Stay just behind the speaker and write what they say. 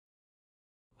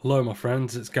Hello my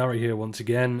friends, it's Gary here once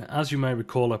again. As you may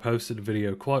recall, I posted a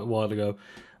video quite a while ago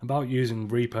about using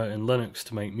Reaper in Linux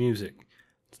to make music.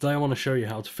 Today I want to show you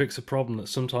how to fix a problem that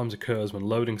sometimes occurs when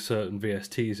loading certain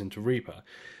VSTs into Reaper.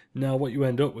 Now what you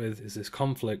end up with is this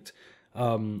conflict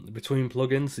between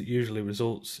plugins that usually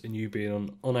results in you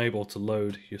being unable to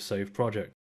load your saved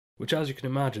project. Which, as you can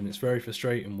imagine, it's very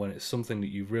frustrating when it's something that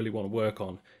you really want to work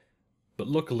on. But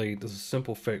luckily there's a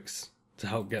simple fix to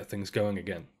help get things going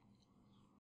again.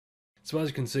 So as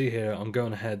you can see here, I'm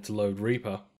going ahead to load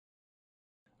Reaper.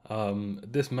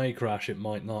 This may crash, it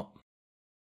might not.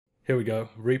 Here we go,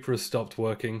 Reaper has stopped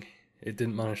working. It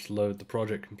didn't manage to load the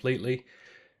project completely.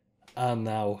 And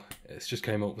now it's just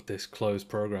came up with this closed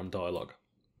program dialog.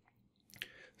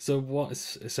 So what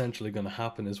is essentially going to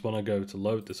happen is when I go to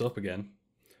load this up again,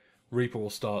 Reaper will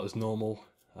start as normal.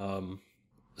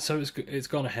 So it's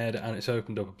gone ahead and it's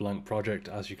opened up a blank project,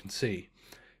 as you can see.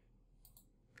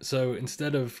 So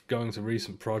instead of going to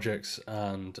recent projects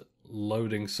and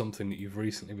loading something that you've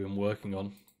recently been working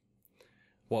on,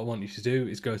 what I want you to do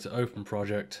is go to Open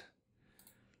Project,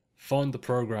 find the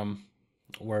program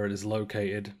where it is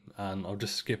located, and I'll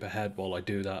just skip ahead while I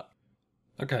do that.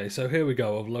 Okay, so here we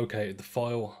go. I've located the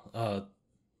file,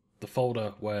 the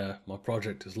folder where my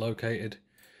project is located.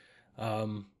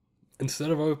 Instead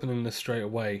of opening this straight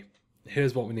away,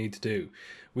 here's what we need to do.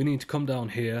 We need to come down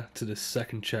here to this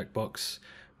second checkbox,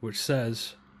 which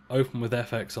says open with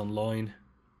FX online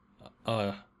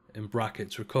in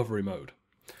brackets recovery mode.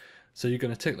 So you're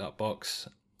going to tick that box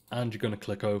and you're going to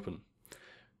click open.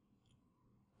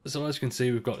 So as you can see,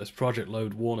 we've got this project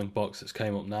load warning box that's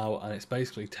came up now, and it's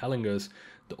basically telling us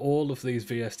that all of these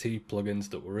VST plugins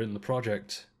that were in the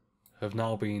project have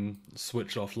now been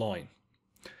switched offline.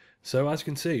 So as you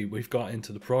can see, we've got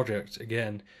into the project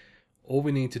again. All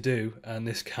we need to do, and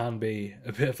this can be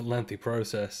a bit of a lengthy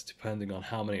process depending on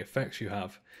how many effects you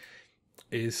have,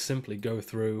 is simply go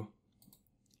through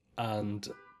and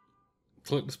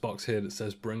click this box here that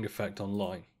says bring effect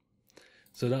online.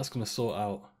 So that's going to sort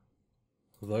out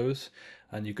those,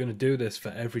 and you're going to do this for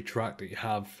every track that you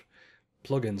have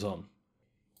plugins on.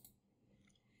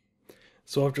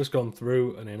 So I've just gone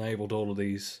through and enabled all of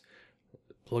these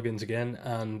plugins again,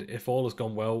 and if all has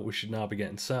gone well, we should now be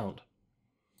getting sound.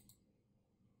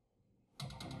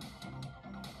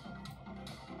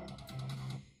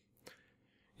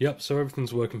 Yep, so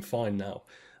everything's working fine now.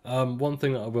 One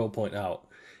thing that I will point out,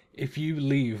 if you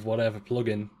leave whatever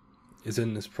plugin is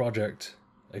in this project,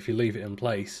 if you leave it in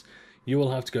place, you will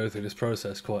have to go through this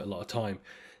process quite a lot of time.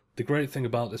 The great thing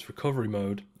about this recovery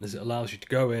mode is it allows you to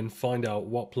go in, find out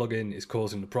what plugin is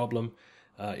causing the problem,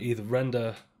 either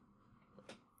render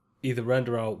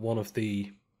out one of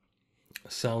the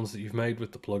sounds that you've made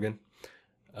with the plugin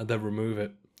and then remove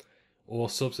it,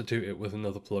 or substitute it with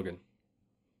another plugin.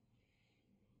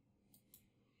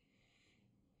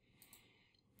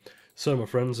 So my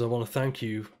friends, I want to thank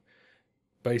you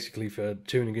basically for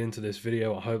tuning into this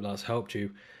video. I hope that's helped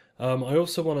you. I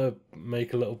also want to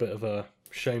make a little bit of a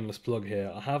shameless plug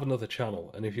here. I have another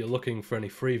channel, and if you're looking for any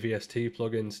free VST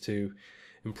plugins to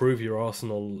improve your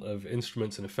arsenal of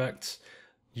instruments and effects,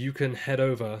 you can head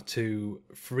over to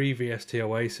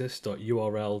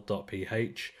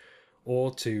freevstoasis.url.ph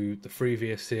or to the Free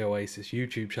VST Oasis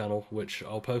YouTube channel, which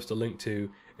I'll post a link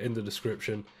to in the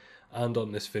description and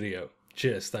on this video.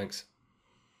 Cheers, thanks.